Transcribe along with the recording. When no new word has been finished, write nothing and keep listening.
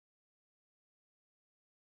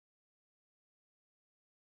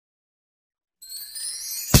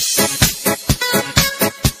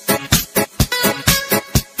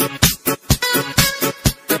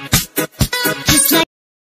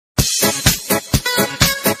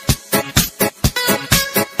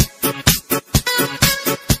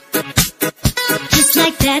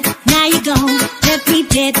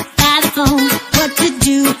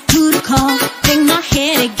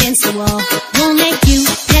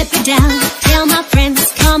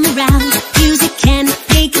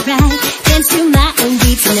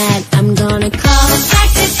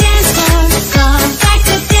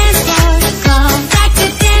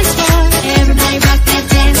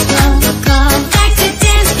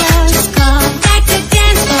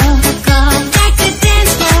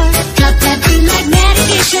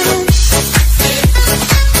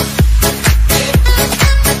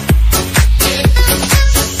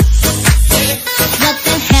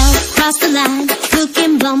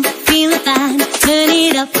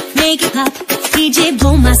make it pop. DJ,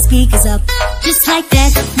 blow my speakers up. Just like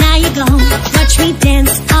that, now you're gone. Watch me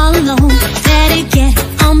dance all alone. Let it get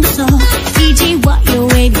on the floor. DJ, what you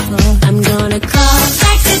waiting for? I'm gonna call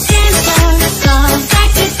back the dance floor. Call back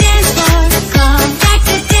the dance floor. Call back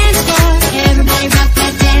the dance floor. Everybody rock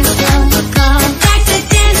that dance floor. Call back the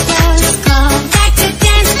dance floor. Just call back the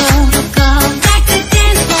dance floor. Call back the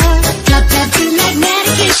dance floor. Drop that beat like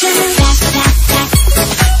medication. Back, back, back.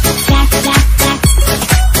 Back, back, back.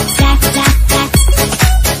 Back, back, back.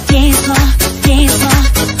 Dance floor, dance floor.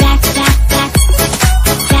 Back, back, back.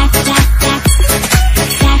 Back, back, back.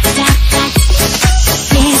 Back, back, back.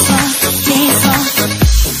 Dance floor, dance floor.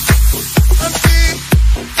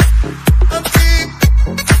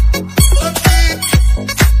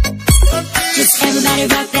 Just everybody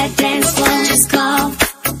rock that dance floor. Just call.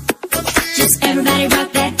 Just everybody rock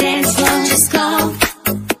that dance floor. Just call.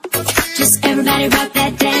 Just everybody rock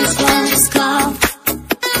that dance floor. Just call.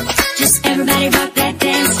 Just everybody rock that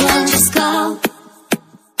dance floor. Just call.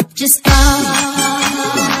 Just call.